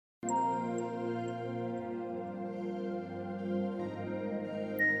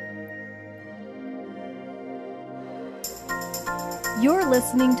You're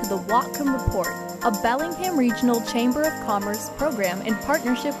listening to the Whatcom Report, a Bellingham Regional Chamber of Commerce program in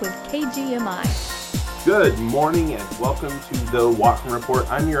partnership with KGMI. Good morning and welcome to the Whatcom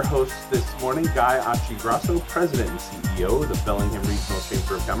Report. I'm your host this morning, Guy Ochiogrosso, President and CEO of the Bellingham Regional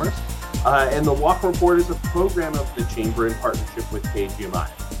Chamber of Commerce. And the Whatcom Report is a program of the Chamber in partnership with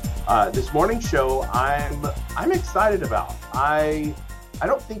KGMI. This morning's show, I'm excited about. I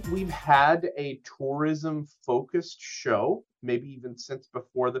don't think we've had a tourism-focused show, maybe even since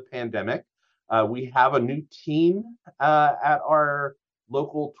before the pandemic. We have a new team at our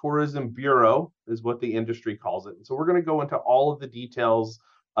local tourism bureau, is what the industry calls it. And so we're going to go into all of the details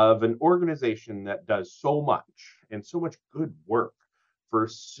of an organization that does so much and so much good work for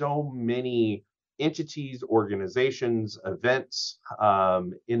so many entities, organizations, events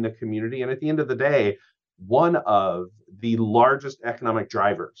in the community. And at the end of the day, one of the largest economic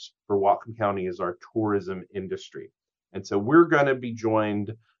drivers for Whatcom County is our tourism industry. And so we're going to be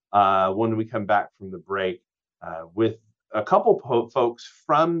joined when we come back from the break with a couple folks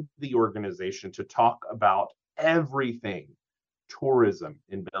from the organization to talk about everything tourism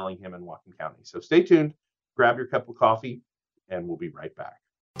in Bellingham and Whatcom County. So stay tuned, grab your cup of coffee, and we'll be right back.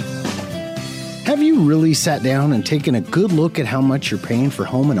 Have you really sat down and taken a good look at how much you're paying for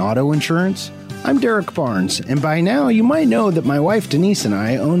home and auto insurance? I'm Derek Barnes, and by now you might know that my wife Denise and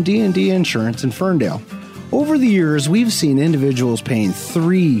I own D&D Insurance in Ferndale. Over the years, we've seen individuals paying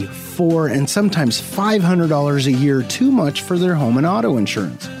 $300, $400, and sometimes $500 a year too much for their home and auto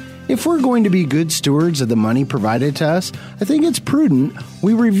insurance. If we're going to be good stewards of the money provided to us, I think it's prudent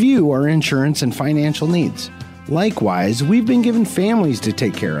we review our insurance and financial needs. Likewise, we've been given families to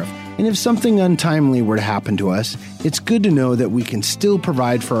take care of, and if something untimely were to happen to us, it's good to know that we can still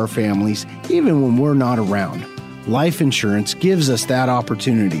provide for our families even when we're not around. Life insurance gives us that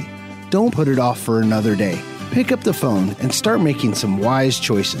opportunity. Don't put it off for another day. Pick up the phone and start making some wise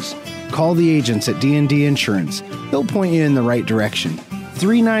choices. Call the agents at D&D Insurance. They'll point you in the right direction.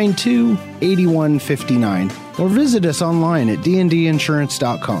 392-8159 or visit us online at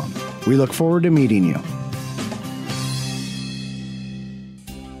dndinsurance.com. We look forward to meeting you.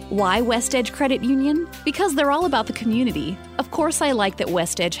 Why West Edge Credit Union? Because they're all about the community. Of course, I like that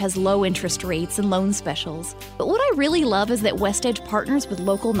West Edge has low interest rates and loan specials. But what I really love is that West Edge partners with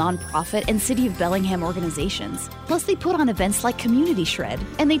local nonprofit and City of Bellingham organizations. Plus, they put on events like Community Shred.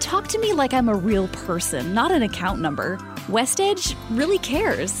 And they talk to me like I'm a real person, not an account number. West Edge really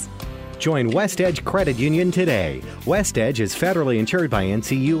cares. Join West Edge Credit Union today. West Edge is federally insured by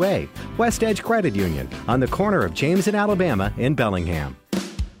NCUA. West Edge Credit Union on the corner of James and Alabama in Bellingham.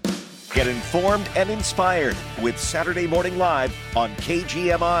 Get informed and inspired with Saturday Morning Live on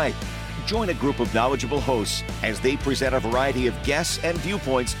KGMI. Join a group of knowledgeable hosts as they present a variety of guests and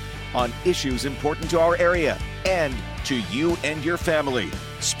viewpoints on issues important to our area and to you and your family.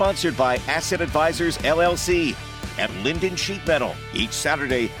 Sponsored by Asset Advisors, LLC and Linden Sheet Metal. Each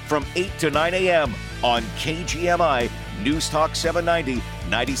Saturday from 8 to 9 a.m. on KGMI, News Talk 790,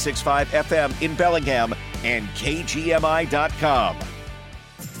 96.5 FM in Bellingham and KGMI.com.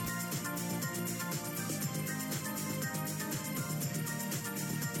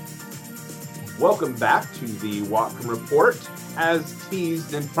 Welcome back to the Whatcom Report. As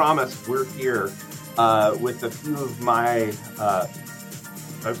teased and promised, we're here with a few of my, I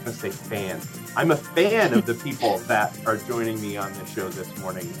was going to say fans. I'm a fan of the people that are joining me on the show this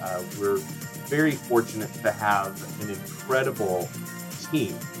morning. We're very fortunate to have an incredible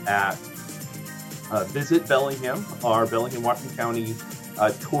team at Visit Bellingham, our Bellingham Whatcom County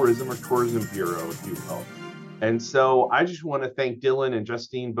Tourism Bureau, if you will. And so I just want to thank Dylan and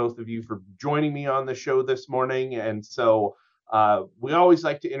Justine, both of you, for joining me on the show this morning. And so we always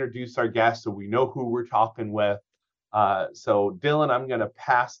like to introduce our guests so we know who we're talking with. So Dylan, I'm going to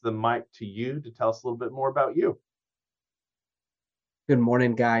pass the mic to you to tell us a little bit more about you. Good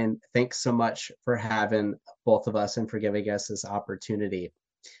morning, Guy, and thanks so much for having both of us and for giving us this opportunity.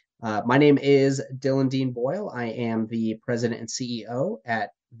 My name is Dylan Dean Boyle. I am the president and CEO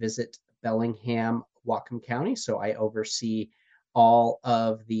at Visit Bellingham Whatcom County. So I oversee all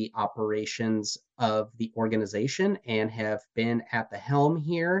of the operations of the organization and have been at the helm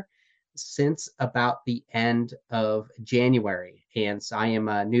here since about the end of January. And so I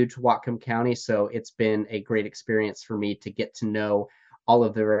am new to Whatcom County, so it's been a great experience for me to get to know all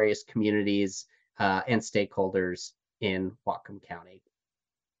of the various communities and stakeholders in Whatcom County.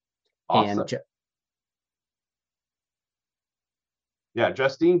 Awesome. And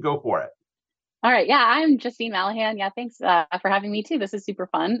Justine, go for it. All right. Yeah, I'm Justine Malahan. Yeah, thanks for having me too. This is super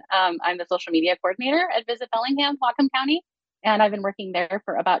fun. I'm the social media coordinator at Visit Bellingham, Whatcom County, and I've been working there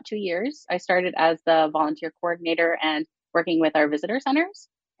for about 2 years. I started as the volunteer coordinator, and working with our visitor centers.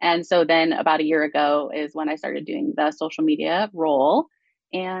 And so then about a year ago is when I started doing the social media role.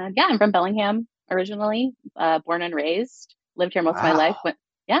 And yeah, I'm from Bellingham originally, born and raised, lived here most of my life.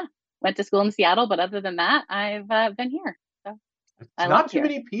 Went to school in Seattle, but other than that, I've been here. So I It's love not it too here.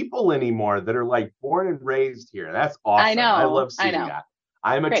 many people anymore that are like born and raised here. That's I awesome. I know. love seeing that.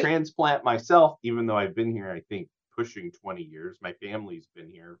 I'm a Great. transplant myself, even though I've been here, I think, pushing 20 years. My family's been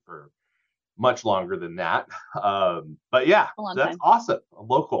here for much longer than that. But yeah, that's awesome.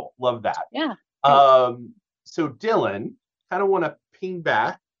 Local. Love that. Yeah. So Dylan, kind of want to ping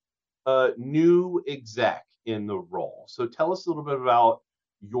back a new exec in the role. So tell us a little bit about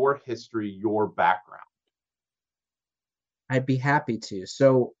your history, your background. I'd be happy to.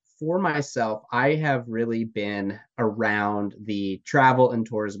 So for myself, I have really been around the travel and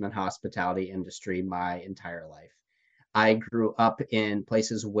tourism and hospitality industry my entire life. I grew up in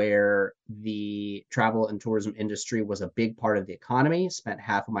places where the travel and tourism industry was a big part of the economy, spent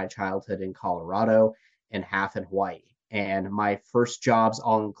half of my childhood in Colorado and half in Hawaii. And my first jobs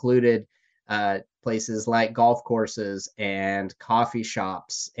all included places like golf courses and coffee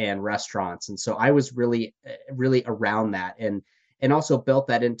shops and restaurants. And so I was really, really around that and also built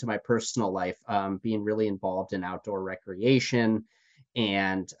that into my personal life, being really involved in outdoor recreation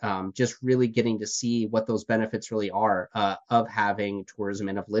and just really getting to see what those benefits really are of having tourism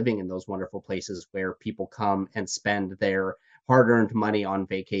and of living in those wonderful places where people come and spend their hard-earned money on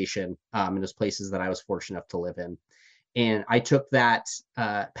vacation in those places that I was fortunate enough to live in. And I took that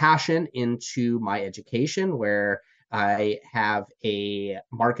passion into my education, where I have a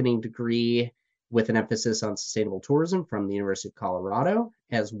marketing degree with an emphasis on sustainable tourism from the University of Colorado,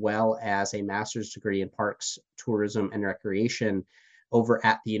 as well as a master's degree in parks, tourism, and recreation over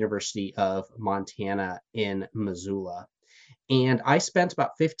at the University of Montana in Missoula. And I spent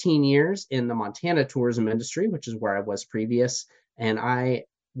about 15 years in the Montana tourism industry, which is where I was previous. And I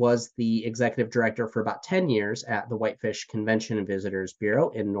was the executive director for about 10 years at the Whitefish Convention and Visitors Bureau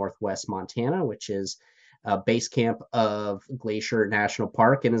in Northwest Montana, which is a base camp of Glacier National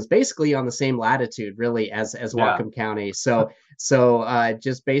Park and is basically on the same latitude really as Whatcom County. So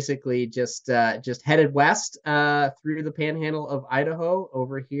just basically just headed west through the panhandle of Idaho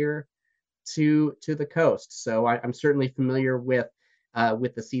over here to the coast. So I'm certainly familiar with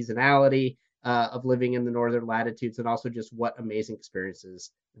the seasonality of living in the northern latitudes, and also just what amazing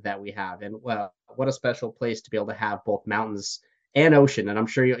experiences that we have, and what a special place to be able to have both mountains and ocean. And I'm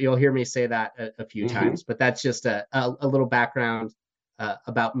sure you'll hear me say that a few times, but that's just a little background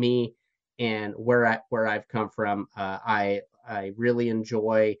about me and where I've come from. I really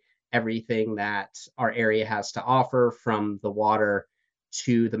enjoy everything that our area has to offer, from the water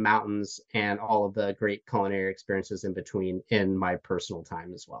to the mountains and all of the great culinary experiences in between in my personal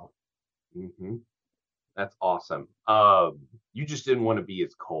time as well. That's awesome. You just didn't want to be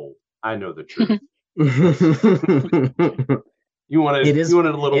as cold. I know the truth. You wanted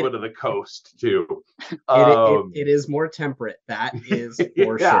a little bit of the coast too. It is more temperate. That is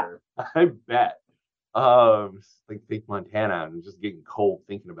for sure. I bet. Like think Montana. I'm just getting cold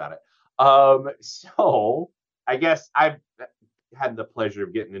thinking about it. So I guess I've had the pleasure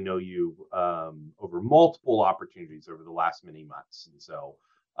of getting to know you over multiple opportunities over the last many months, and so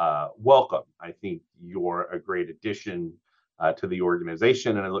welcome. I think you're a great addition to the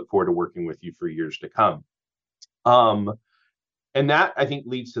organization, and I look forward to working with you for years to come. And that, I think,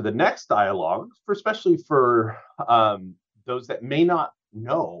 leads to the next dialogue, especially for those that may not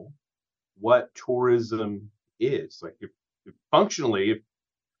know what tourism is. Like, if functionally, if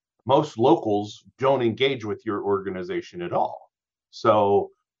most locals don't engage with your organization at all.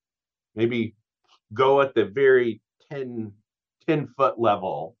 So maybe go at the very 10-foot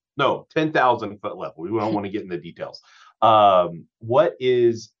level. No, 10,000-foot level. We don't want to get in the details. What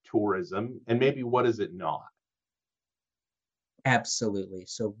is tourism, and maybe what is it not? Absolutely.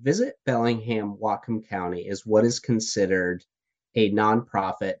 So Visit Bellingham Whatcom County is what is considered a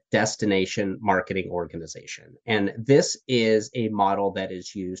nonprofit destination marketing organization. And this is a model that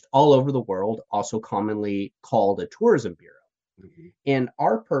is used all over the world, also commonly called a tourism bureau. And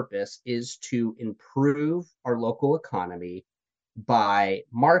our purpose is to improve our local economy by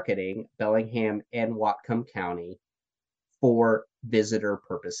marketing Bellingham and Whatcom County for visitor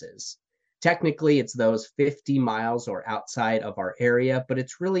purposes. Technically, it's those 50 miles or outside of our area, but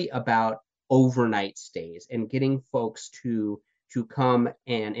it's really about overnight stays and getting folks to come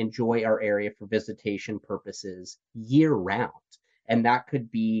and enjoy our area for visitation purposes year round. And that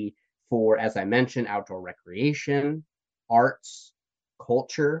could be for, as I mentioned, outdoor recreation, arts,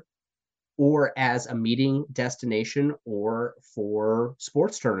 culture, or as a meeting destination, or for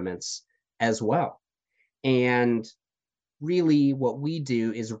sports tournaments as well. And really what we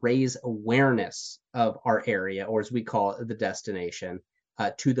do is raise awareness of our area, or as we call it, the destination,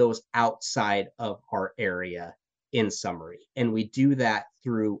 to those outside of our area, in summary. And we do that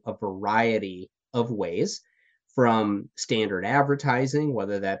through a variety of ways, from standard advertising,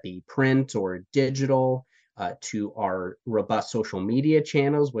 whether that be print or digital, to our robust social media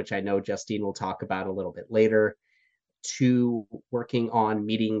channels, which I know Justine will talk about a little bit later, to working on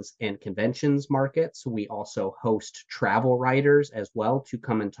meetings and conventions markets. We also host travel writers as well to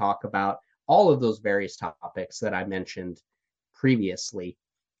come and talk about all of those various topics that I mentioned previously.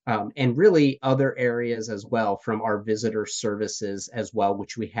 And really other areas as well, from our visitor services as well,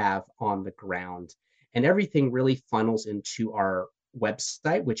 which we have on the ground. And everything really funnels into our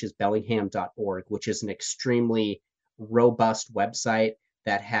website, which is bellingham.org, which is an extremely robust website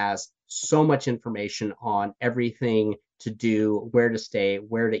that has so much information on everything to do, where to stay,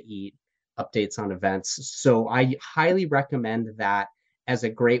 where to eat, updates on events. So I highly recommend that as a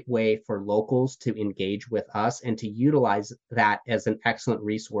great way for locals to engage with us and to utilize that as an excellent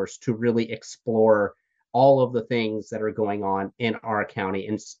resource to really explore all of the things that are going on in our county.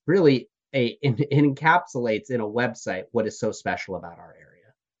 And really it encapsulates in a website what is so special about our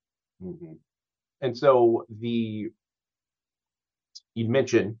area. Mm-hmm. And so you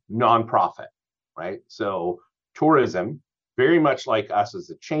mentioned nonprofit, right? So tourism, very much like us as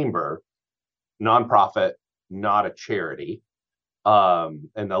a chamber, nonprofit, not a charity. And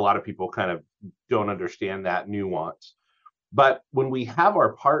a lot of people kind of don't understand that nuance. But when we have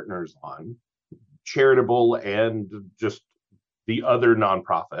our partners on, charitable and just the other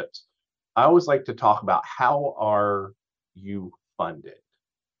nonprofits, I always like to talk about, how are you funded?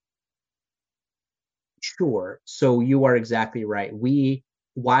 Sure. So you are exactly right. We,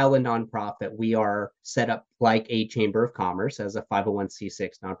 while a nonprofit, we are set up like a chamber of commerce as a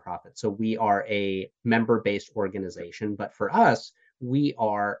 501c6 nonprofit. So we are a member-based organization. But for us, we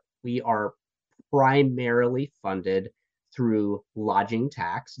are primarily funded through lodging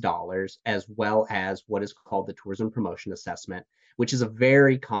tax dollars, as well as what is called the tourism promotion assessment, which is a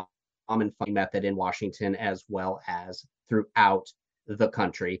very common funding method in Washington as well as throughout the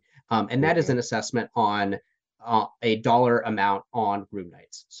country. And that is an assessment on a dollar amount on room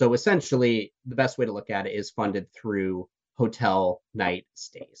nights. So essentially, the best way to look at it is funded through hotel night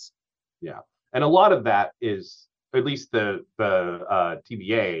stays. Yeah. And a lot of that is, at least the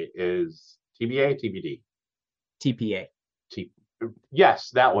TBA is TBD. TPA.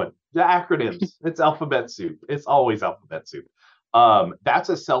 Yes, that one. The acronyms. It's alphabet soup. It's always alphabet soup. That's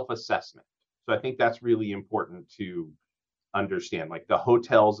a self-assessment. So I think that's really important to understand. Like, the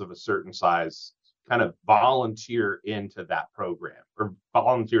hotels of a certain size kind of volunteer into that program, or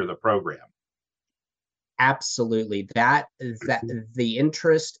volunteer the program. Absolutely. That the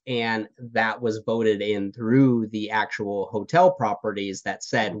interest, and that was voted in through the actual hotel properties that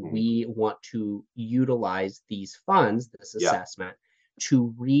said, we want to utilize these funds, this assessment,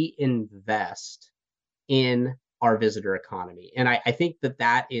 to reinvest in our visitor economy. And I think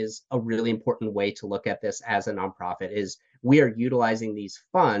that is a really important way to look at this as a nonprofit, is we are utilizing these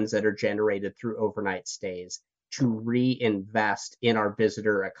funds that are generated through overnight stays to reinvest in our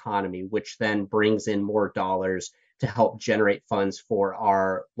visitor economy, which then brings in more dollars to help generate funds for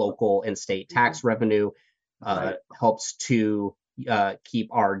our local and state tax revenue, helps to keep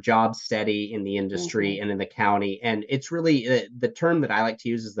our jobs steady in the industry and in the county. And it's really, the term that I like to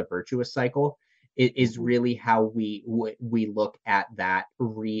use is the virtuous cycle. It is really how we look at that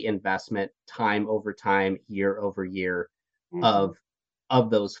reinvestment, time over time, year over year, of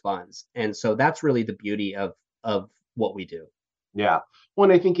those funds. And so that's really the beauty of what we do. Yeah. Well,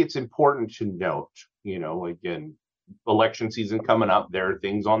 and I think it's important to note, again, election season coming up, there are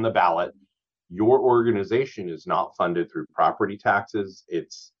things on the ballot. Your organization is not funded through property taxes.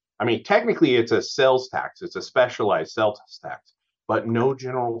 Technically it's a sales tax. It's a specialized sales tax, but no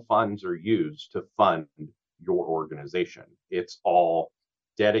general funds are used to fund your organization. It's all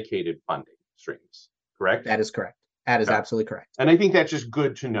dedicated funding streams, correct? That is correct. That is absolutely correct. And I think that's just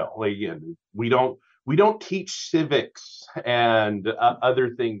good to know. Again, we don't teach civics and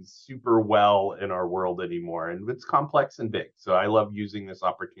other things super well in our world anymore, and it's complex and big. So I love using this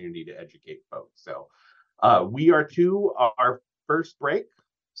opportunity to educate folks. So we are to our first break.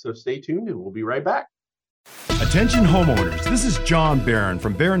 So stay tuned, and we'll be right back. Attention homeowners, this is John Barron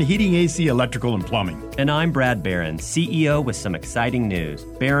from Barron Heating, AC, Electrical, and Plumbing. And I'm Brad Barron, CEO with some exciting news.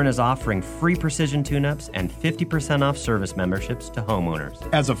 Barron is offering free precision tune-ups and 50% off service memberships to homeowners.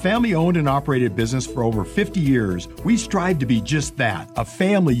 As a family-owned and operated business for over 50 years, we strive to be just that, a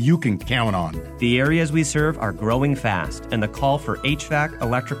family you can count on. The areas we serve are growing fast, and the call for HVAC,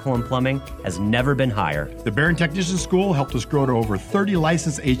 electrical, and plumbing has never been higher. The Barron Technician School helped us grow to over 30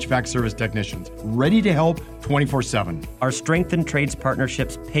 licensed HVAC service technicians, ready to help 24/7. Our strengthened trades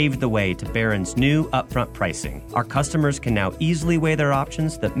partnerships paved the way to Barron's new upfront pricing. Our customers can now easily weigh their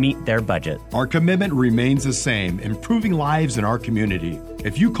options that meet their budget. Our commitment remains the same, improving lives in our community.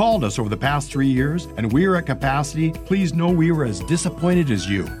 If you called us over the past 3 years and we are at capacity, please know we were as disappointed as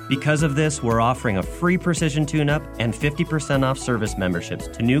you. Because of this, we're offering a free precision tune-up and 50% off service memberships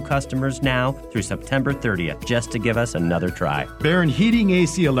to new customers now through September 30th, just to give us another try. Barron Heating,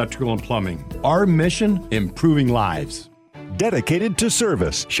 AC, Electrical, and Plumbing. Our mission, improving lives. Dedicated to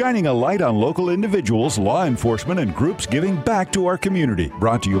service, shining a light on local individuals, law enforcement, and groups giving back to our community.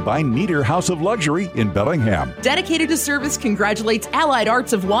 Brought to you by Nieder House of Luxury in Bellingham. Dedicated to Service congratulates Allied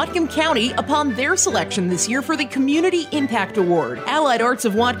Arts of Whatcom County upon their selection this year for the Community Impact Award. Allied Arts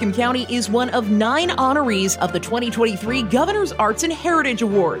of Whatcom County is one of 9 honorees of the 2023 Governor's Arts and Heritage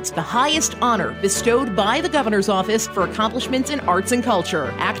Awards, the highest honor bestowed by the Governor's Office for accomplishments in arts and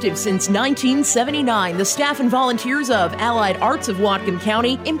culture. Active since 1979, the staff and volunteers of Allied Arts of Whatcom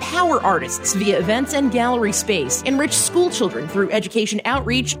County empower artists via events and gallery space, enrich school children through education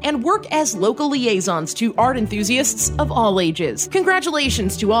outreach, and work as local liaisons to art enthusiasts of all ages.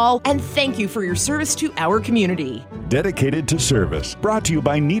 Congratulations to all, and thank you for your service to our community. Dedicated to Service. Brought to you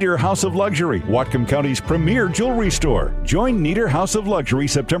by Nieder House of Luxury, Whatcom County's premier jewelry store. Join Nieder House of Luxury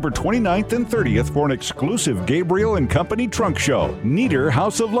September 29th and 30th for an exclusive Gabriel and Company trunk show. Nieder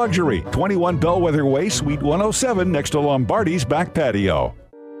House of Luxury, 21 Bellwether Way, Suite 107, next to Lombardi's back patio.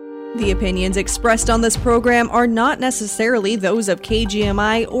 The opinions expressed on this program are not necessarily those of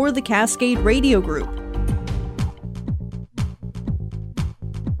KGMI or the Cascade Radio Group.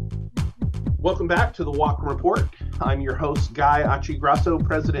 Welcome back to the Whatcom Report. I'm your host, Guy Ochiogrosso,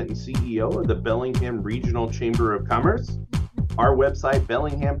 President and CEO of the Bellingham Regional Chamber of Commerce. Our website,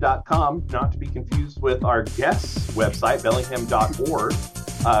 bellingham.com, not to be confused with our guest's website, bellingham.org.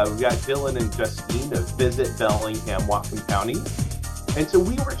 We've got Dylan and Justine of Visit Bellingham, Whatcom County. And so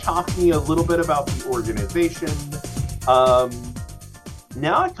we were talking a little bit about the organization.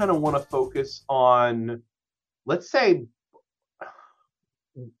 Now I kind of want to focus on, let's say,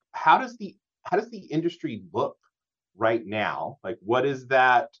 how does the industry look right now? Like, what is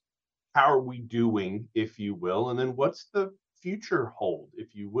that? How are we doing, if you will? And then what's the future hold,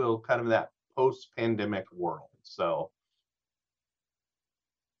 if you will, kind of that post-pandemic world? So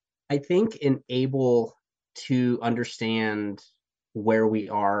I think in able to understand where we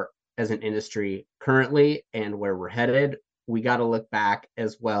are as an industry currently and where we're headed, we got to look back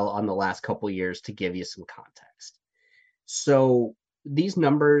as well on the last couple of years to give you some context. So these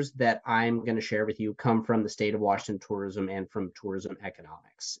numbers that I'm going to share with you come from the state of Washington tourism and from tourism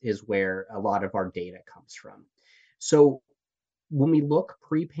economics is where a lot of our data comes from. So when we look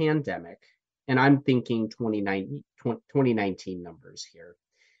pre-pandemic, and I'm thinking 2019 numbers here,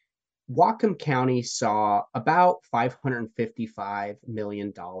 Whatcom County saw about $555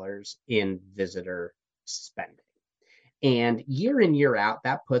 million in visitor spending. And year in, year out,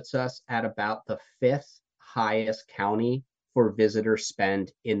 that puts us at about the 5th highest county for visitor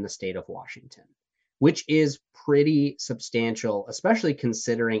spend in the state of Washington, which is pretty substantial, especially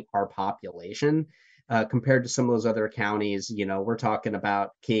considering our population compared to some of those other counties. You know, we're talking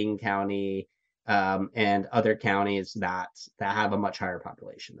about King County and other counties that have a much higher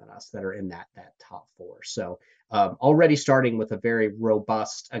population than us that are in that top 4. So already starting with a very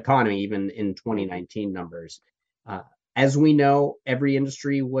robust economy, even in 2019 numbers. As we know, every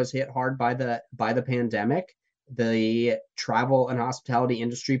industry was hit hard by the pandemic. The travel and hospitality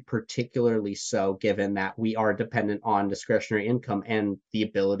industry, particularly so, given that we are dependent on discretionary income and the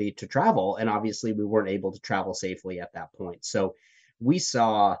ability to travel. And obviously, we weren't able to travel safely at that point. So we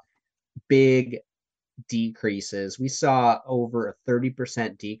saw big decreases. We saw over a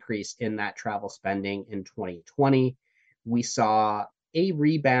 30% decrease in that travel spending in 2020. We saw a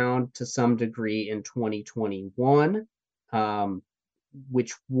rebound to some degree in 2021,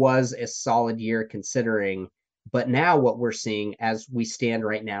 which was a solid year considering. But now what we're seeing as we stand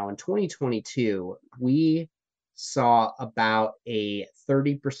right now in 2022, we saw about a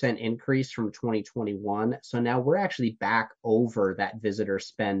 30% increase from 2021. So now we're actually back over that visitor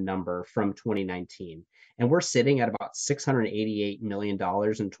spend number from 2019. And we're sitting at about $688 million in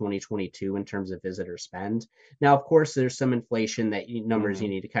 2022 in terms of visitor spend. Now, of course, there's some inflation numbers you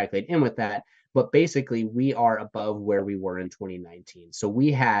need to calculate in with that. But basically, we are above where we were in 2019. So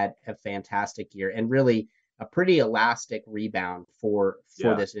we had a fantastic year and really a pretty elastic rebound for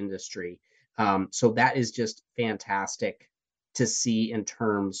this industry. So that is just fantastic to see in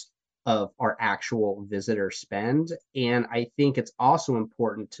terms of our actual visitor spend. And I think it's also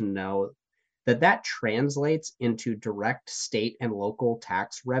important to know that translates into direct state and local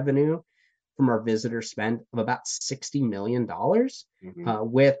tax revenue from our visitor spend of about $60 million,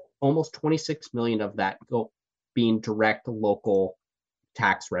 with almost 26 million of that being direct local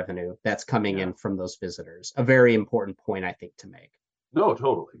tax revenue that's coming in from those visitors. A very important point, I think, to make. No,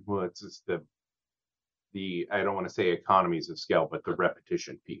 totally. Well, it's just the I don't want to say economies of scale, but the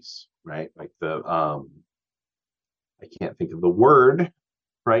repetition piece, right? Like I can't think of the word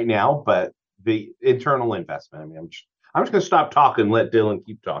right now, but the internal investment. I mean, I'm just going to stop talking, let Dylan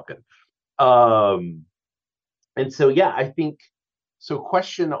keep talking. And so, yeah, I think so.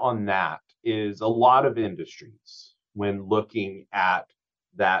 Question on that is a lot of industries, when looking at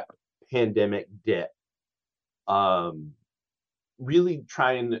that pandemic dip, really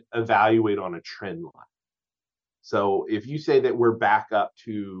try and evaluate on a trend line. So if you say that we're back up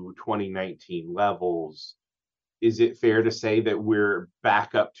to 2019 levels, is it fair to say that we're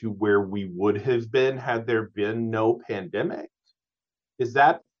back up to where we would have been had there been no pandemic? Is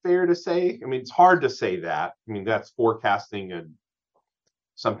that fair to say? I mean, it's hard to say that. I mean, that's forecasting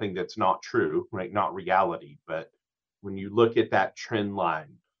something that's not true, right? Not reality. But when you look at that trend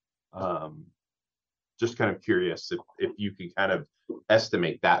line, just kind of curious if you can kind of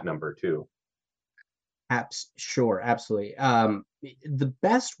estimate that number too. Sure, absolutely. The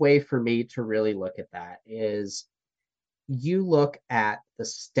best way for me to really look at that is you look at the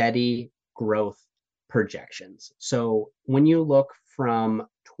steady growth projections. So when you look from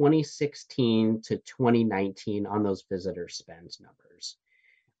 2016 to 2019 on those visitor spend numbers,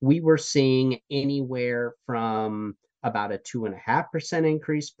 we were seeing anywhere from about a 2.5%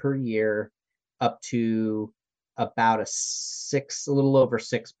 increase per year up to about a little over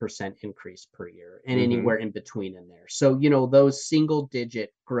 6% increase per year, and anywhere in between in there. So, those single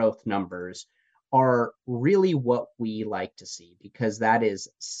digit growth numbers are really what we like to see, because that is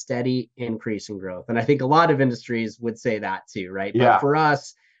steady increase in growth. And I think a lot of industries would say that too, right? Yeah. But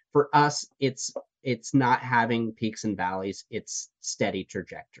for us, it's not having peaks and valleys, it's steady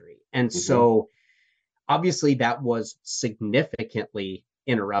trajectory. And so obviously that was significantly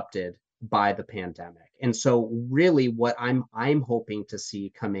interrupted by the pandemic. And so really what I'm hoping to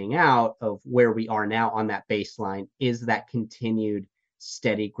see coming out of where we are now on that baseline is that continued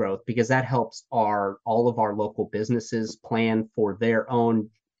steady growth, because that helps all of our local businesses plan for their own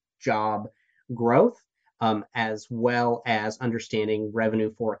job growth, as well as understanding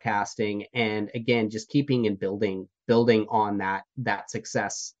revenue forecasting, and again, just keeping and building on that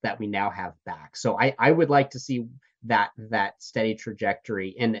success that we now have back. So I would like to see that steady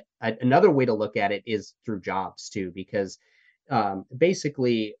trajectory. And another way to look at it is through jobs too, because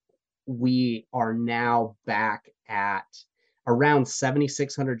basically we are now back at around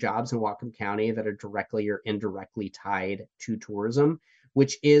 7,600 jobs in Whatcom County that are directly or indirectly tied to tourism,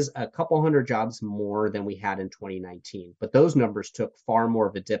 which is a couple hundred jobs more than we had in 2019. But those numbers took far more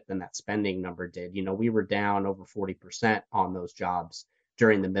of a dip than that spending number did. We were down over 40% on those jobs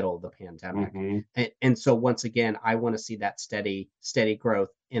during the middle of the pandemic. And so once again, I want to see that steady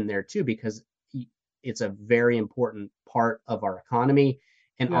growth in there too, because it's a very important part of our economy.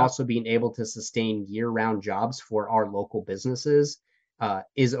 And also being able to sustain year-round jobs for our local businesses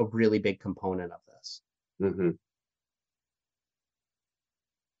is a really big component of this.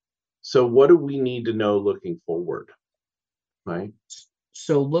 So what do we need to know looking forward, right?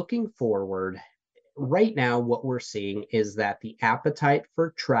 So looking forward, right now, what we're seeing is that the appetite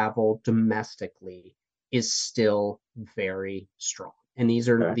for travel domestically is still very strong. And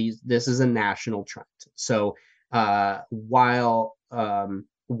this is a national trend. So while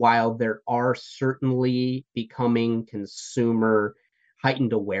there are certainly becoming consumer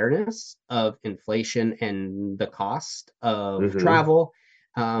heightened awareness of inflation and the cost of travel,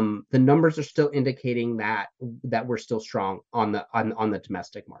 the numbers are still indicating that we're still strong on the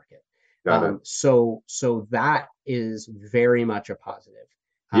domestic market. So that is very much a positive.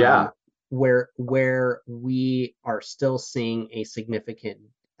 Where we are still seeing a significant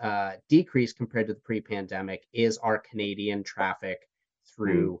decrease compared to the pre-pandemic is our Canadian traffic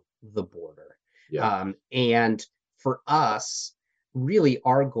through the border. And for us, really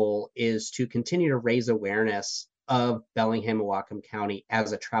our goal is to continue to raise awareness of Bellingham and Whatcom County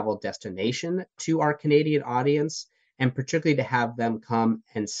as a travel destination to our Canadian audience, and particularly to have them come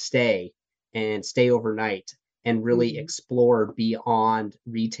and stay overnight and really explore beyond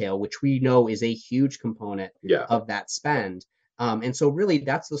retail, which we know is a huge component of that spend. And so really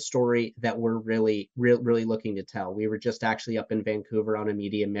that's the story that we're really looking to tell. We were just actually up in Vancouver on a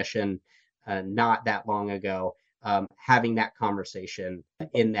media mission not that long ago, having that conversation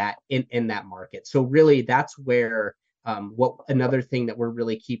in that market. So really that's where another thing that we're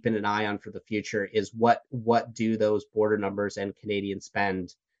really keeping an eye on for the future is what do those border numbers and Canadian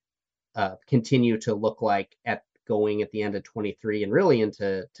spend continue to look like at the end of 23 and really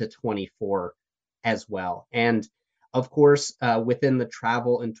into 24 as well. And of course, within the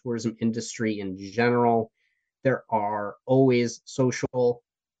travel and tourism industry in general, there are always social,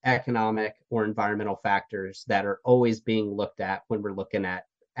 economic, or environmental factors that are always being looked at when we're looking at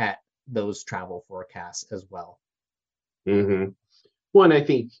those travel forecasts as well. Well, and I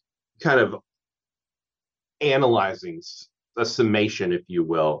think kind of analyzing a summation, if you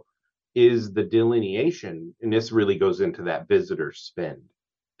will, is the delineation, and this really goes into that visitor spend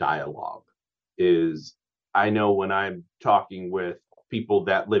dialogue, is I know when I'm talking with people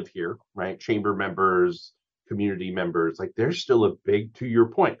that live here, right, chamber members, community members, like there's still a big, to your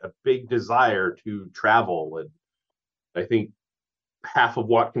point, a big desire to travel. And I think half of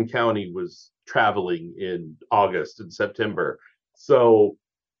Whatcom County was traveling in August and September. So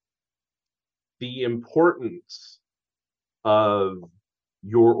the importance of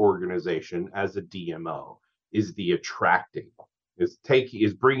your organization as a DMO is the attracting,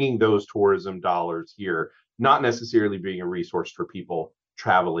 is bringing those tourism dollars here, not necessarily being a resource for people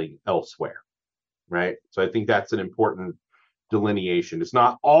traveling elsewhere, right? So I think that's an important delineation. It's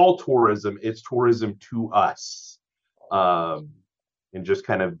not all tourism, it's tourism to us. And just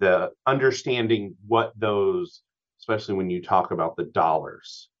kind of the understanding what those, especially when you talk about the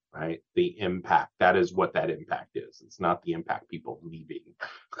dollars, right? The impact, that is what that impact is. It's not the impact people leaving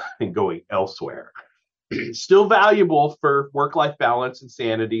and going elsewhere. Still valuable for work-life balance and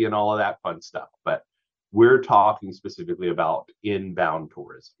sanity and all of that fun stuff, but we're talking specifically about inbound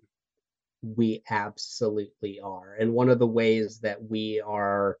tourism. We absolutely are. And one of the ways that we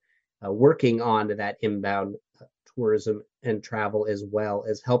are working on that inbound tourism and travel as well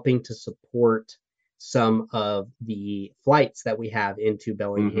is helping to support some of the flights that we have into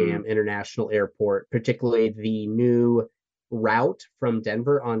Bellingham International Airport, particularly the new route from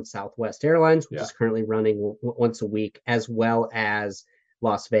Denver on Southwest Airlines, which is currently running once a week, as well as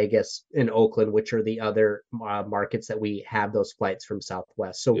Las Vegas and Oakland, which are the other markets that we have those flights from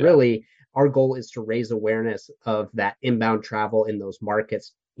Southwest. So really, our goal is to raise awareness of that inbound travel in those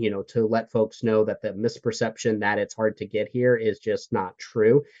markets, to let folks know that the misperception that it's hard to get here is just not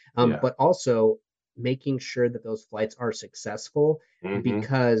true. But also making sure that those flights are successful,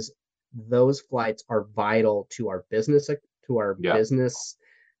 because those flights are vital to our business,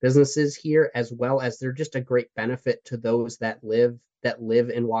 businesses here, as well as they're just a great benefit to those that live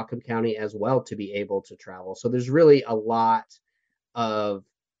in Whatcom County as well, to be able to travel. So there's really a lot of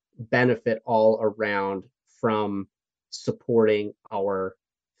benefit all around from supporting our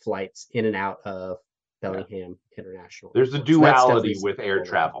flights in and out of Bellingham International. There's a duality with air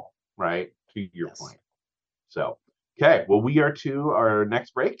travel, right? To your point. So, okay, well, we are to our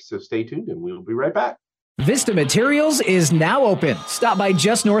next break, so stay tuned and we'll be right back. Vista Materials is now open. Stop by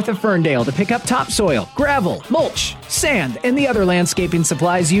just north of Ferndale to pick up topsoil, gravel, mulch, sand, and the other landscaping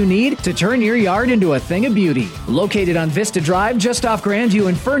supplies you need to turn your yard into a thing of beauty. Located on Vista Drive, just off Grandview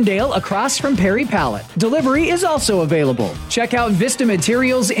in Ferndale, across from Perry Pallet. Delivery is also available. Check out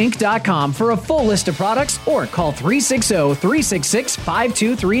VistaMaterialsInc.com for a full list of products, or call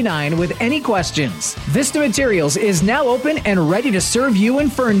 360-366-5239 with any questions. Vista Materials is now open and ready to serve you in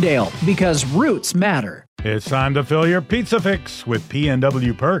Ferndale, because roots matter. It's time to fill your pizza fix with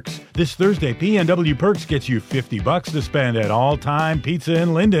P&W Perks. This Thursday, P&W Perks gets you $50 to spend at All Time Pizza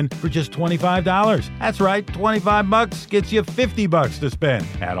in Linden for just $25. That's right, $25 gets you $50 to spend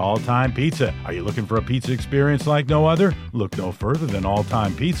at All Time Pizza. Are you looking for a pizza experience like no other? Look no further than All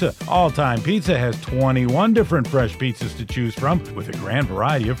Time Pizza. All Time Pizza has 21 different fresh pizzas to choose from with a grand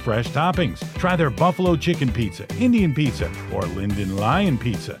variety of fresh toppings. try their Buffalo Chicken Pizza, Indian Pizza, or Linden Lion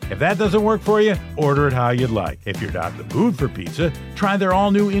Pizza. If that doesn't work for you, order it how you'd like. If you're not in the mood for pizza, try their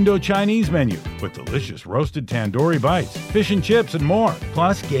all-new Indo-Chinese menu with delicious roasted tandoori bites, fish and chips, and more.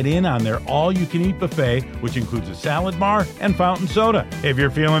 Plus, get in on their all-you-can-eat buffet, which includes a salad bar and fountain soda. If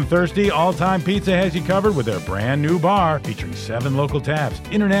you're feeling thirsty, All Time Pizza has you covered with their brand new bar featuring 7 local taps,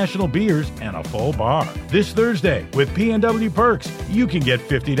 international beers, and a full bar. This Thursday, with PNW Perks, you can get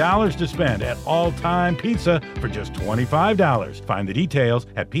 $50 to spend at All Time Pizza for just $25. Find the details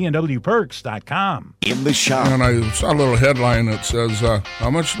at pnwperks.com. In the shop. And I saw a little headline that says, how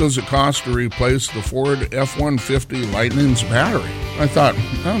much does it cost to replace the Ford F-150 Lightning's battery? I thought,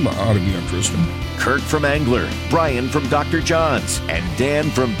 that ought to be interesting. Kurt from Angler, Brian from Dr. John's, and Dan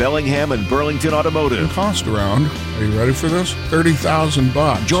from Bellingham and Burlington Automotive. The cost around, are you ready for this?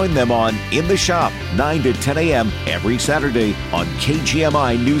 $30,000. Join them on In the Shop, 9 to 10 a.m. every Saturday on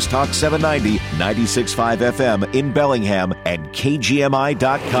KGMI News Talk 790, 96.5 FM in Bellingham and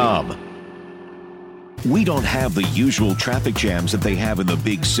KGMI.com. We don't have the usual traffic jams that they have in the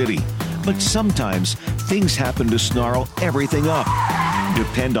big city, but sometimes things happen to snarl everything up.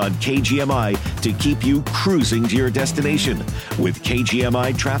 Depend on KGMI to keep you cruising to your destination with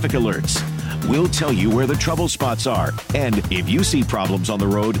KGMI traffic alerts. We'll tell you where the trouble spots are, and if you see problems on the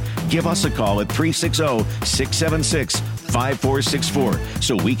road, give us a call at 360-676-5464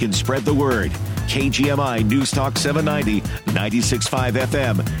 so we can spread the word. KGMI News Talk 790, 96.5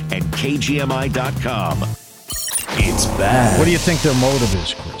 FM, and KGMI.com. It's bad. What do you think their motive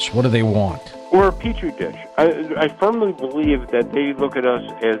is, Chris? What do they want? We're a petri dish. I firmly believe that they look at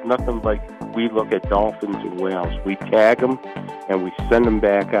us as nothing like we look at dolphins and whales. We tag them and we send them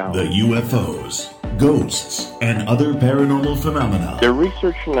back out. The UFOs, ghosts, and other paranormal phenomena. They're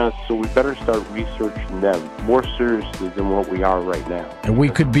researching us, so we better start researching them more seriously than what we are right now. And we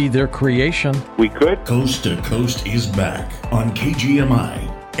could be their creation. We could. Coast to Coast is back on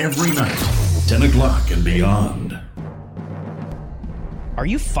KGMI every night, 10 o'clock and beyond. Are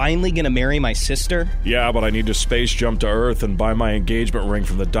you finally going to marry my sister? Yeah, but I need to space jump to Earth and buy my engagement ring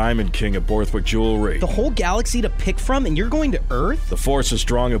from the Diamond King at Borthwick Jewelry. The whole galaxy to pick from, and you're going to Earth? The force is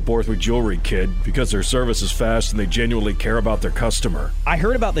strong at Borthwick Jewelry, kid, because their service is fast and they genuinely care about their customer. I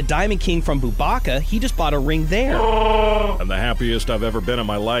heard about the Diamond King from Bubaka. He just bought a ring there. I'm the happiest I've ever been in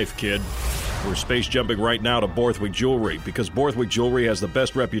my life, kid. We're space jumping right now to Borthwick Jewelry because Borthwick Jewelry has the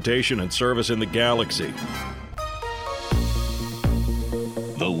best reputation and service in the galaxy.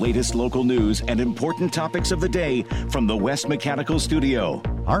 The latest local news and important topics of the day from the West Mechanical Studio.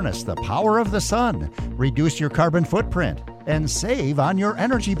 Harness the power of the sun, reduce your carbon footprint, and save on your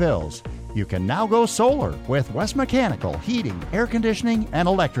energy bills. You can now go solar with West Mechanical Heating, Air Conditioning, and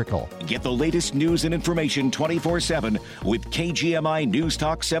Electrical. Get the latest news and information 24/7 with KGMI News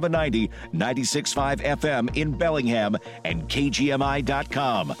Talk 790, 96.5 FM in Bellingham and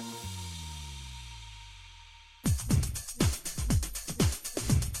KGMI.com.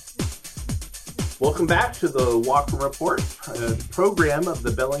 Welcome back to the Whatcom Report, a program of the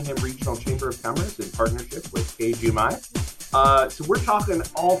Bellingham Regional Chamber of Commerce in partnership with KGMI. So we're talking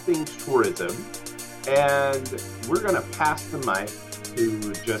all things tourism, and we're going to pass the mic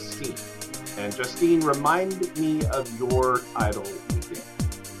to Justine. And Justine, remind me of your title again.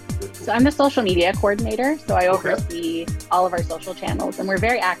 So I'm the social media coordinator, so I oversee all of our social channels, and we're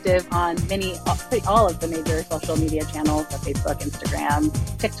very active on all of the major social media channels, so Facebook, Instagram,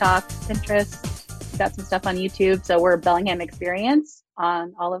 TikTok, Pinterest. Got some stuff on YouTube, so we're Bellingham Experience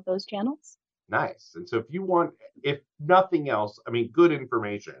on all of those channels. Nice. And so if you want, if nothing else, I mean, good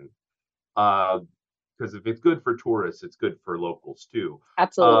information, because if it's good for tourists, it's good for locals too.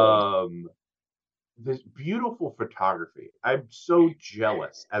 Absolutely. This beautiful photography. I'm so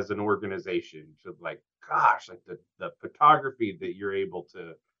jealous as an organization to gosh, the photography that you're able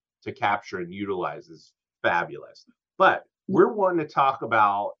to capture and utilize is fabulous. But we're wanting to talk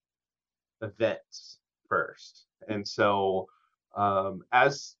about events first. And so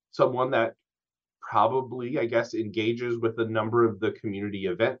as someone that probably, I guess, engages with a number of the community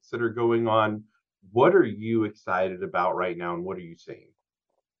events that are going on, what are you excited about right now and what are you seeing?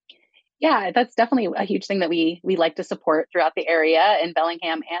 Yeah, that's definitely a huge thing that we like to support throughout the area in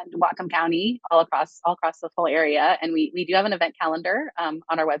Bellingham and Whatcom County, all across the whole area. And we do have an event calendar on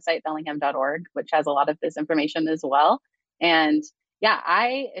our website, bellingham.org, which has a lot of this information as well. And yeah,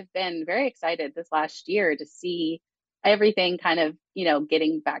 I have been very excited this last year to see everything kind of,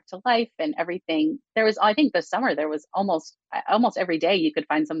 getting back to life and everything. I think this summer, there was almost every day you could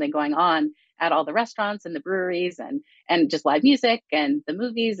find something going on at all the restaurants and the breweries and just live music and the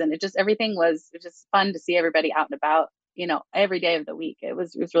movies. And everything was just fun to see everybody out and about, every day of the week. It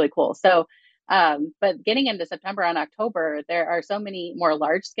was really cool. So But getting into September and October, there are so many more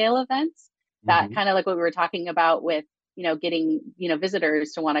large scale events that kind of like what we were talking about with, getting,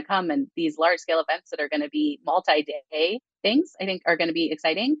 visitors to want to come, and these large scale events that are going to be multi-day things, I think are going to be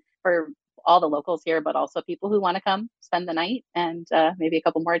exciting for all the locals here, but also people who want to come spend the night and maybe a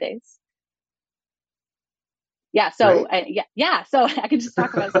couple more days. Yeah. So so I can just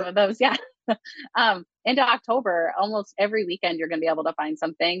talk about some of those. Yeah. Into October, almost every weekend, you're going to be able to find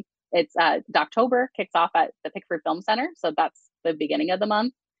something. It's October kicks off at the Pickford Film Center. So that's the beginning of the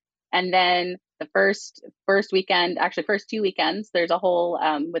month. And then the first weekend, actually first 2 weekends, there's a whole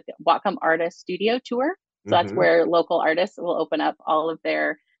with the Whatcom Artist Studio Tour. So that's where local artists will open up all of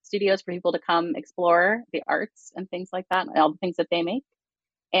their studios for people to come explore the arts and things like that, and all the things that they make.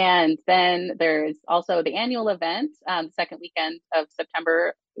 And then there's also the annual event, second weekend of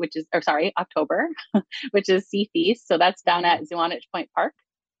October, which is Sea Feast. So that's down at Zwanich Point Park.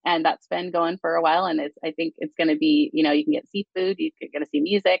 And that's been going for a while. And I think it's going to be, you can get seafood, you're going to see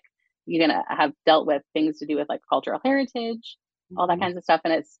music, you're going to have dealt with things to do with like cultural heritage, all that kinds of stuff.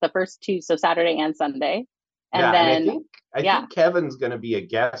 And it's the first two, so Saturday and Sunday. And then I think Kevin's going to be a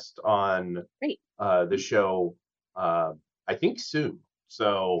guest on the show, I think soon.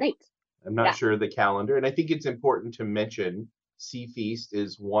 So I'm not sure of the calendar. And I think it's important to mention Sea Feast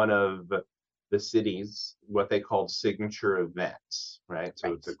is one of the city's what they called signature events, right?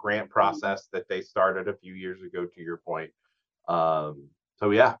 So it's a grant process that they started a few years ago, to your point.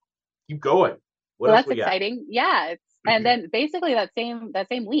 So yeah, keep going. What else that's exciting. Yeah. And then basically that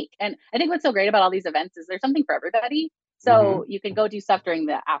same week. And I think what's so great about all these events is there's something for everybody. So you can go do stuff during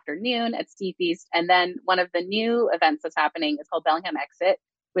the afternoon at Sea Feast. And then one of the new events that's happening is called Bellingham Exit,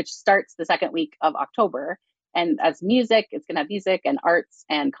 which starts the second week of October. And as music, it's going to have music and arts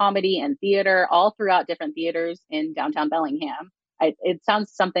and comedy and theater all throughout different theaters in downtown Bellingham. It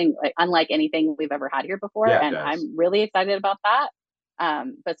sounds something like unlike anything we've ever had here before. And I'm really excited about that.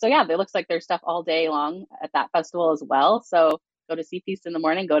 But so, yeah, it looks like there's stuff all day long at that festival as well. So go to Sea Feast in the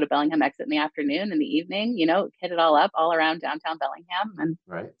morning, go to Bellingham Exit in the afternoon, in the evening, hit it all up all around downtown Bellingham. And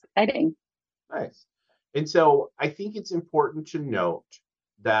it's exciting. Nice. And so I think it's important to note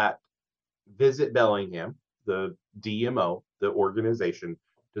that Visit Bellingham, the DMO, the organization,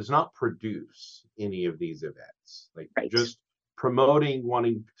 does not produce any of these events. Like just promoting,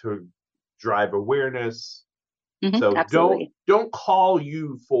 wanting to drive awareness. So don't call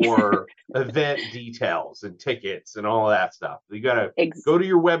you for event details and tickets and all of that stuff. You got to go to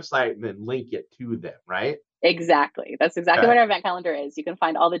your website and then link it to them, right? Exactly. That's exactly what our event calendar is. You can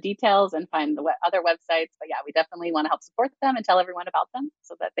find all the details and find the other websites. But yeah, we definitely want to help support them and tell everyone about them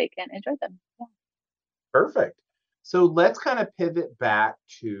so that they can enjoy them. Yeah. Perfect. So let's kind of pivot back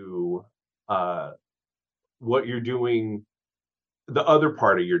to what you're doing, the other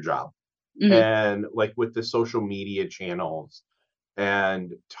part of your job. And like with the social media channels,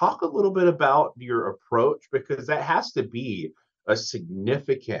 and talk a little bit about your approach, because that has to be a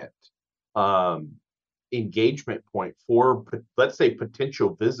significant engagement point for, let's say,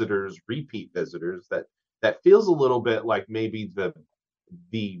 potential visitors, repeat visitors, that feels a little bit like maybe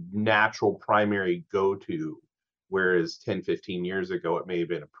the natural primary go-to, whereas 10, 15 years ago, it may have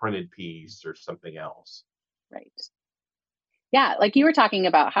been a printed piece or something else. Right. Yeah, like you were talking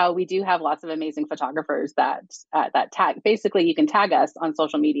about how we do have lots of amazing photographers that tag. Basically, you can tag us on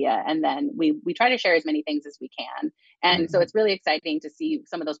social media, and then we try to share as many things as we can. And so it's really exciting to see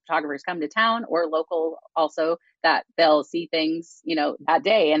some of those photographers come to town or local also, that they'll see things, that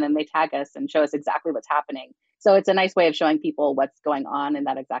day, and then they tag us and show us exactly what's happening. So it's a nice way of showing people what's going on in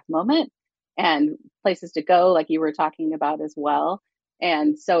that exact moment, and places to go, like you were talking about as well.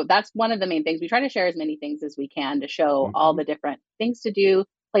 And so that's one of the main things. We try to share as many things as we can to show all the different things to do,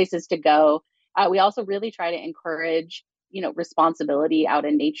 places to go. We also really try to encourage, responsibility out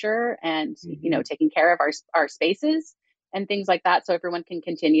in nature and, taking care of our spaces and things like that. So everyone can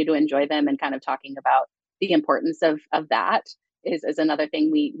continue to enjoy them, and kind of talking about the importance of that is another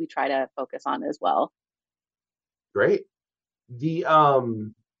thing we try to focus on as well. Great.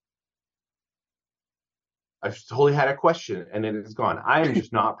 I've totally had a question and it is gone. I am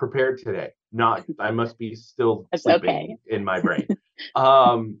just not prepared today. I must be still sleeping in my brain.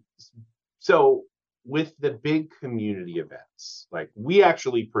 So with the big community events, like we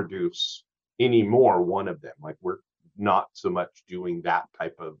actually produce anymore one of them. Like we're not so much doing that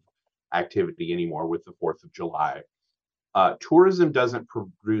type of activity anymore with the 4th of July. Tourism doesn't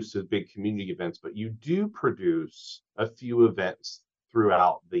produce the big community events, but you do produce a few events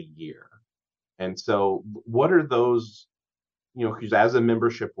throughout the year. And so what are those, because as a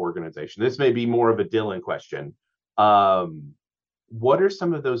membership organization, this may be more of a Dylan question. what are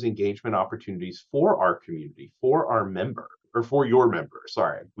some of those engagement opportunities for our community, for our member, or for your member?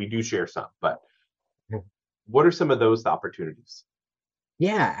 Sorry, we do share some, but what are some of those opportunities?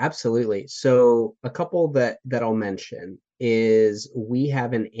 Yeah, absolutely. So a couple that I'll mention is we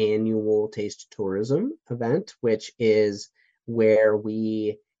have an annual Taste Tourism event, which is where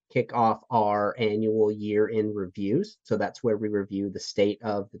we kick off our annual year-end reviews. So that's where we review the state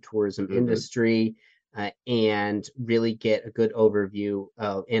of the tourism industry and really get a good overview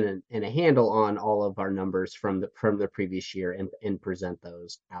and a handle on all of our numbers from the previous year and present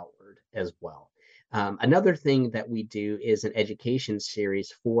those outward as well. Another thing that we do is an education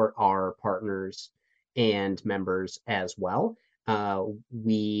series for our partners and members as well.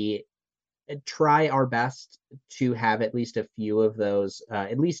 We try our best to have at least a few of those,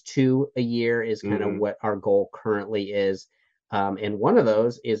 at least 2 a year is kind of what our goal currently is. And one of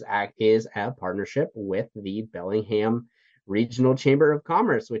those is a partnership with the Bellingham Regional Chamber of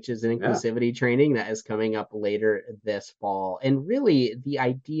Commerce, which is an inclusivity training that is coming up later this fall. And really the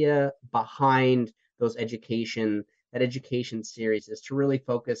idea behind those education series is to really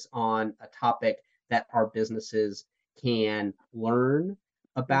focus on a topic that our businesses can learn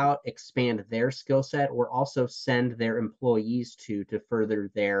about, expand their skill set, or also send their employees to further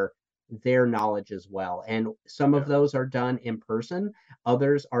their knowledge as well. And some of those are done in person,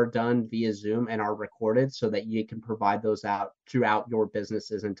 others are done via Zoom and are recorded so that you can provide those out throughout your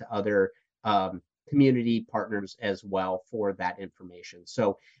businesses and to other community partners as well for that information.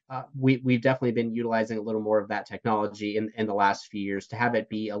 So we've definitely been utilizing a little more of that technology in the last few years to have it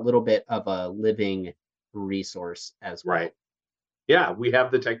be a little bit of a living resource as well. Right. Yeah, we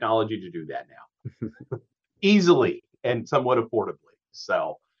have the technology to do that now easily and somewhat affordably.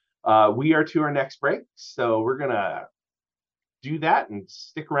 So we are to our next break. So we're going to do that and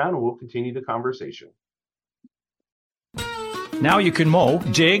stick around and we'll continue the conversation. Now you can mow,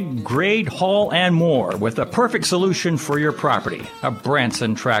 dig, grade, haul, and more with the perfect solution for your property, a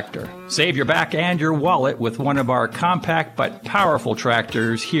Branson tractor. Save your back and your wallet with one of our compact but powerful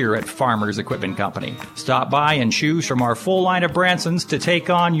tractors here at Farmers Equipment Company. Stop by and choose from our full line of Bransons to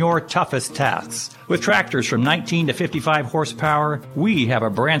take on your toughest tasks. With tractors from 19 to 55 horsepower, we have a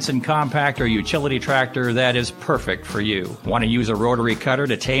Branson compact or utility tractor that is perfect for you. Want to use a rotary cutter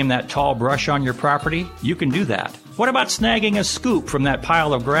to tame that tall brush on your property? You can do that. What about snagging a scoop from that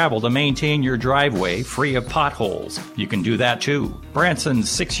pile of gravel to maintain your driveway free of potholes? You can do that too. Branson's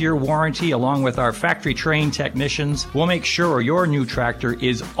 6-year warranty, along with our factory-trained technicians, will make sure your new tractor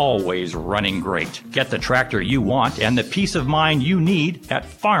is always running great. Get the tractor you want and the peace of mind you need at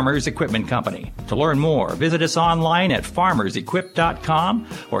Farmers Equipment Company. To learn more, visit us online at farmersequip.com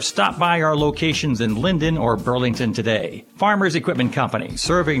or stop by our locations in Linden or Burlington today. Farmers Equipment Company,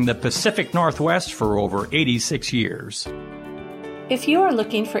 serving the Pacific Northwest for over 86 years. If you are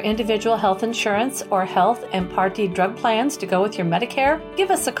looking for individual health insurance or health and Part D drug plans to go with your Medicare,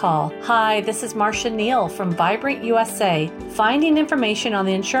 give us a call. Hi, this is Marcia Neal from Vibrant USA. Finding information on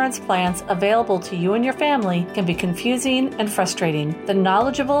the insurance plans available to you and your family can be confusing and frustrating. The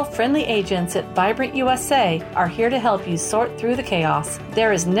knowledgeable, friendly agents at Vibrant USA are here to help you sort through the chaos.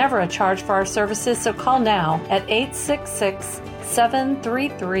 There is never a charge for our services, so call now at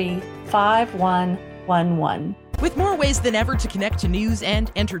 866-733-5111. With more ways than ever to connect to news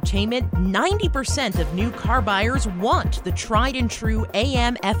and entertainment, 90% of new car buyers want the tried and true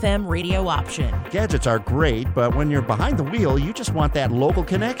AM/FM radio option. Gadgets are great, but when you're behind the wheel, you just want that local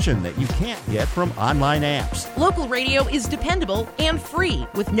connection that you can't get from online apps. Local radio is dependable and free,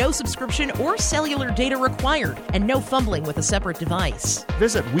 with no subscription or cellular data required, and no fumbling with a separate device.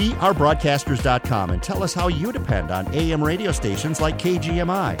 Visit wearebroadcasters.com and tell us how you depend on AM radio stations like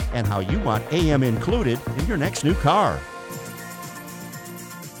KGMI and how you want AM included in your next new car.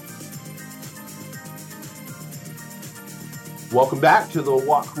 Welcome back to the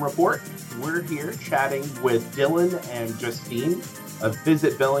Whatcom Report. We're here chatting with Dylan and Justine of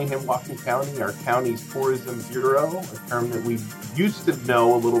Visit Bellingham, Whatcom County, our county's tourism bureau, a term that we used to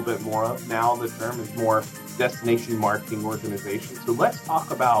know a little bit more of. Now the term is more destination marketing organization. So let's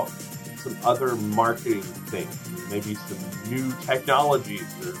talk about some other marketing things, maybe some new technologies,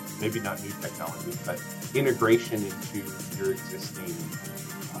 or maybe not new technologies, but integration into your existing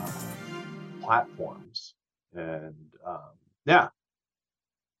platforms. And yeah.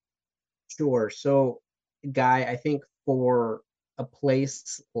 Sure. So, Guy, I think for a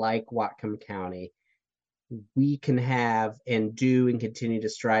place like Whatcom County, we can have and do and continue to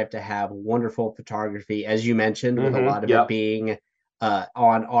strive to have wonderful photography, as you mentioned, with a lot of it being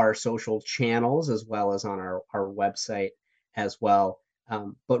on our social channels as well as on our website as well.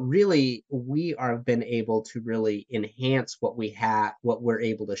 But really, we have been able to really enhance what we're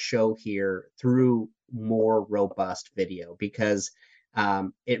able to show here through more robust video, because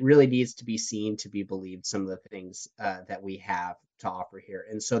it really needs to be seen to be believed, some of the things that we have to offer here.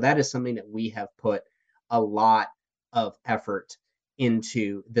 And so that is something that we have put a lot of effort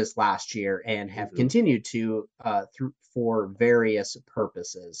into this last year and have continued to for various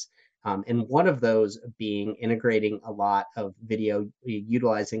purposes. And one of those being integrating a lot of video,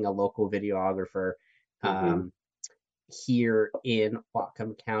 utilizing a local videographer here in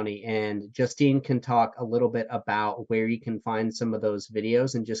Whatcom County. And Justine can talk a little bit about where you can find some of those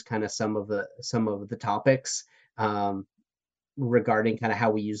videos and just kind of some of the topics regarding kind of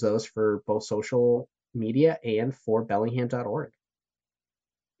how we use those for both social media and for Bellingham.org.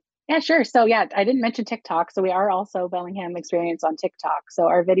 Yeah, sure. So yeah, I didn't mention TikTok. So we are also Bellingham Experience on TikTok. So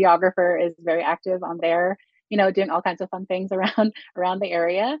our videographer is very active on there, doing all kinds of fun things around the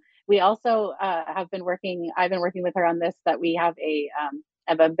area. We also I've been working with her on this, that we have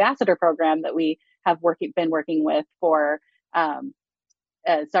an ambassador program that we have been working with for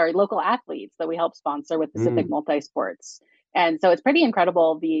local athletes that we help sponsor with Pacific Multisports. And so it's pretty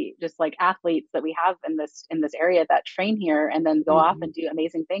incredible, the just like athletes that we have in this area that train here and then go off and do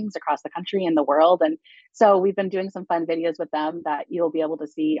amazing things across the country and the world. And so we've been doing some fun videos with them that you'll be able to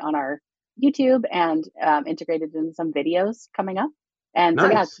see on our YouTube and integrated in some videos coming up. And so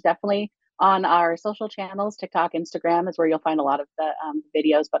yeah, it's definitely on our social channels. TikTok, Instagram is where you'll find a lot of the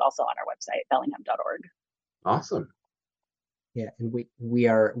videos, but also on our website, bellingham.org. Awesome. Yeah, and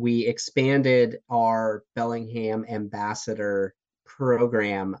we expanded our Bellingham Ambassador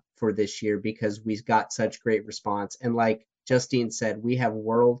program for this year because we got such great response. And like Justine said, we have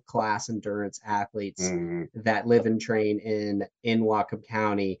world-class endurance athletes that live and train in Whatcom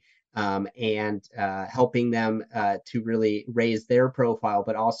County, and helping them to really raise their profile,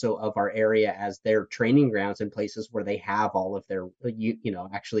 but also of our area as their training grounds and places where they have all of their,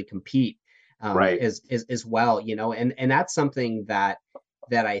 actually compete. As well, and that's something that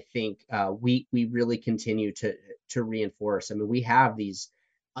I think we really continue to reinforce. I mean, we have these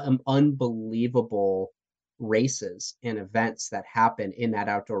unbelievable races and events that happen in that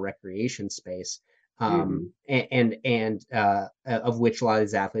outdoor recreation space, and of which a lot of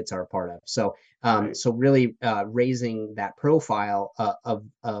these athletes are a part of. So, so really raising that profile of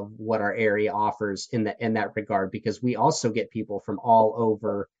what our area offers in that regard, because we also get people from all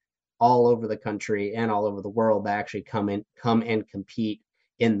over the country and all over the world that actually come and compete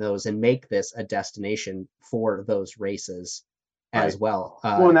in those and make this a destination for those races as well.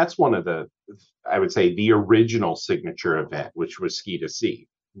 And that's one of I would say the original signature event, which was Ski to Sea,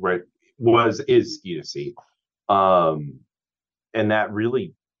 right? Is Ski to Sea. And that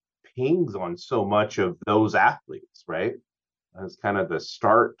really pings on so much of those athletes, right? That's kind of the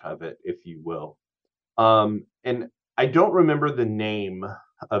start of it, if you will. And I don't remember the name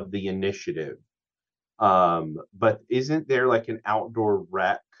of the initiative, but isn't there like an outdoor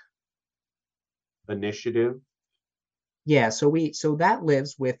rec initiative? Yeah, so that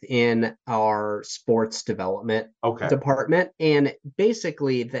lives within our sports development department, and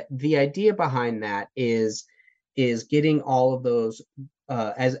basically the idea behind that is getting all of those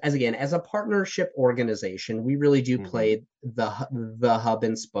as a partnership organization. We really do play the hub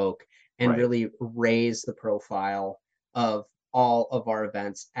and spoke and really raise the profile of all of our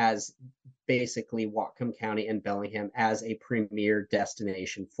events as basically Whatcom County and Bellingham as a premier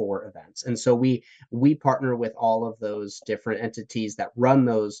destination for events. And so we partner with all of those different entities that run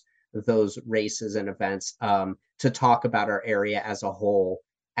those races and events to talk about our area as a whole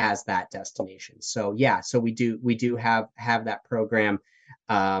as that destination. So yeah, so we do have that program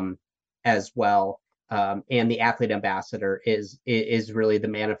as well. And the athlete ambassador is really the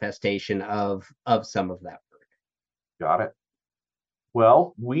manifestation of some of that work. Got it.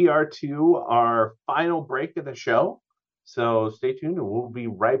 Well, we are to our final break of the show, so stay tuned and we'll be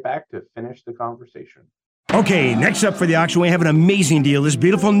right back to finish the conversation. Okay, next up for the auction, we have an amazing deal. This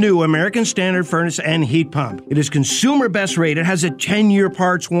beautiful new American Standard furnace and heat pump. It is consumer best rated, has a 10-year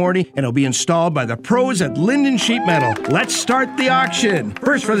parts warranty, and it'll be installed by the pros at Linden Sheet Metal. Let's start the auction.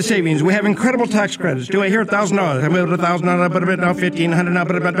 First, for the savings, we have incredible tax credits. Do I hear $1,000? Have we $1,000? But a bit now, $1,500 now,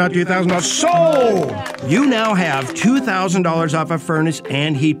 but about $2,000. Sold! You now have $2,000 off a furnace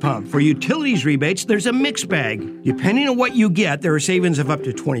and heat pump. For utilities rebates, there's a mixed bag. Depending on what you get, there are savings of up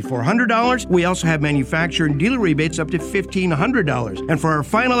to $2,400. We also have manufacturer manufacturer and dealer rebates up to $1,500. And for our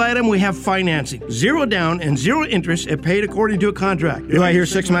final item, we have financing. 0 down and 0 interest if paid according to a contract. Do I hear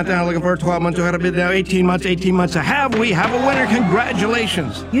 6 months now, looking for 12 months, ahead of bid now, 18 months to have? We have a winner.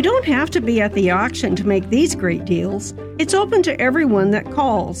 Congratulations. You don't have to be at the auction to make these great deals. It's open to everyone that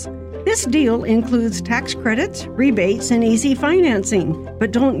calls. This deal includes tax credits, rebates, and easy financing.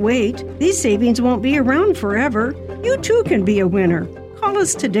 But don't wait. These savings won't be around forever. You too can be a winner. Call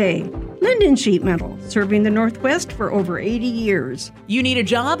us today. Linden Sheet Metal, serving the Northwest for over 80 years. You need a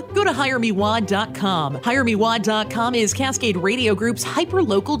job? Go to HireMeWad.com. HireMeWad.com is Cascade Radio Group's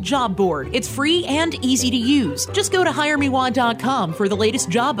hyper-local job board. It's free and easy to use. Just go to HireMeWad.com for the latest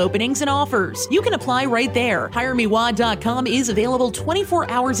job openings and offers. You can apply right there. HireMeWad.com is available 24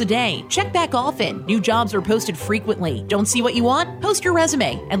 hours a day. Check back often. New jobs are posted frequently. Don't see what you want? Post your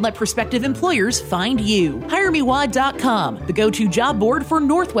resume and let prospective employers find you. HireMeWad.com, the go-to job board for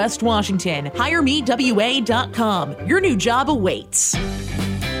Northwest Washington. HireMeWA.com. Your new job awaits.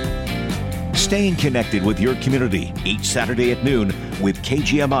 Staying connected with your community each Saturday at noon with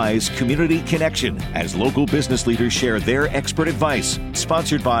KGMI's Community Connection as local business leaders share their expert advice.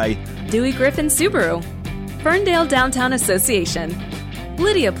 Sponsored by Dewey Griffin Subaru, Ferndale Downtown Association,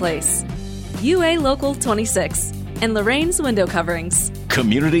 Lydia Place, UA Local 26, and Lorraine's Window Coverings.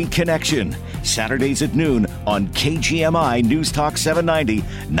 Community Connection, Saturdays at noon on KGMI News Talk 790,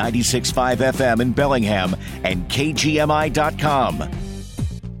 96.5 FM in Bellingham, and KGMI.com.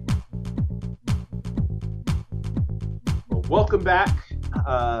 Well, welcome back.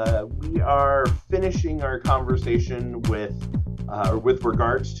 We are finishing our conversation with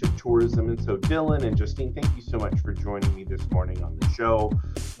regards to tourism. And so Dylan and Justine, thank you so much for joining me this morning on the show.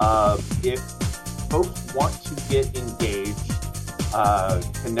 If folks want to get engaged,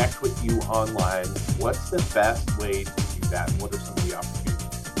 connect with you online, what's the best way to do that? What are some of the opportunities?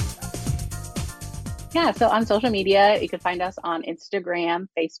 Yeah, so on social media, you can find us on Instagram,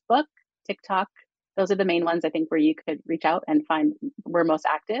 Facebook, TikTok. Those are the main ones I think where you could reach out and find we're most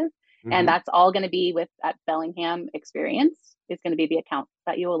active. Mm-hmm. And that's all going to be at Bellingham Experience is going to be the account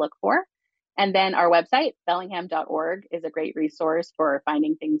that you will look for. And then our website, bellingham.org, is a great resource for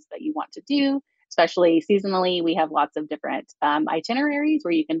finding things that you want to do. Especially seasonally, we have lots of different itineraries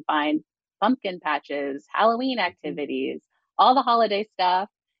where you can find pumpkin patches, Halloween activities, all the holiday stuff,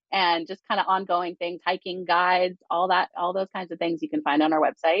 and just kind of ongoing things, hiking guides, all those kinds of things you can find on our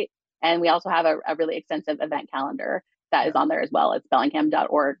website. And we also have a really extensive event calendar that is on there as well. It's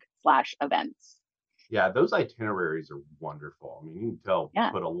bellingham.org/events. Yeah, those itineraries are wonderful. I mean, you can tell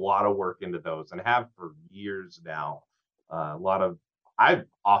put a lot of work into those and have for years now. I've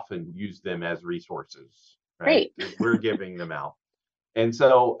often used them as resources. Right? Great. We're giving them out. And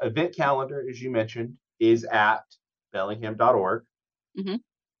so event calendar, as you mentioned, is at bellingham.org. Mm-hmm.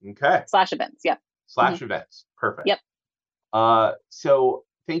 Okay. /events. Yep. /events. Perfect. Yep. So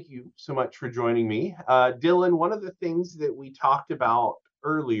thank you so much for joining me. Dylan, one of the things that we talked about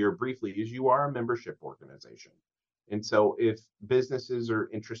earlier briefly is you are a membership organization. And so if businesses are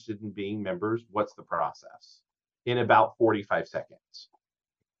interested in being members, what's the process? In about 45 seconds.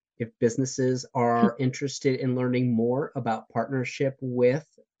 If businesses are interested in learning more about partnership with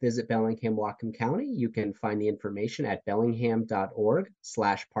Visit Bellingham Whatcom County, you can find the information at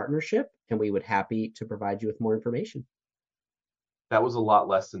bellingham.org/partnership, and we would happy to provide you with more information. That was a lot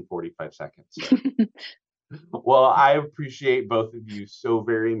less than 45 seconds. Well, I appreciate both of you so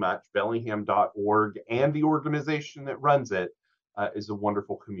very much. Bellingham.org and the organization that runs it is a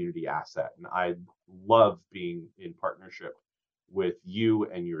wonderful community asset. And I love being in partnership with you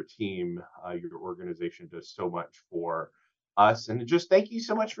and your team. Your organization does so much for us. And just thank you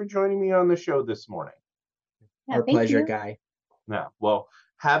so much for joining me on the show this morning. Our pleasure, Guy. Yeah, well,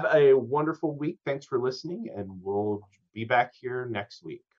 have a wonderful week. Thanks for listening, and we'll be back here next week.